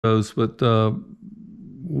those, but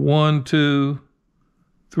one, two,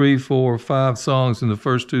 three, four, five songs in the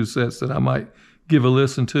first two sets that I might give a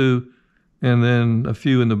listen to, and then a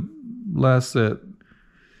few in the last set.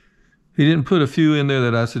 He didn't put a few in there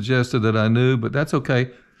that I suggested that I knew, but that's okay.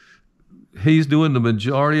 He's doing the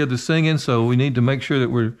majority of the singing, so we need to make sure that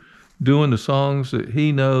we're doing the songs that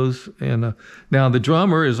he knows. And now the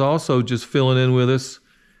drummer is also just filling in with us,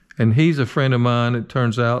 and he's a friend of mine, it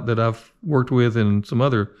turns out, that I've worked with in some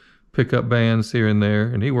other pickup bands here and there,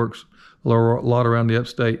 and he works a lot around the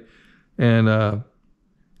upstate. And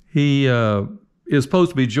he is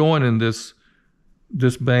supposed to be joining this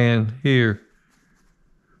band here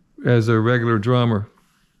as a regular drummer.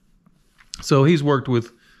 So he's worked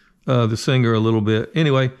with the singer a little bit.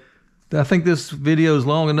 Anyway, I think this video is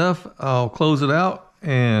long enough. I'll close it out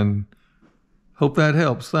and hope that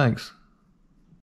helps. Thanks.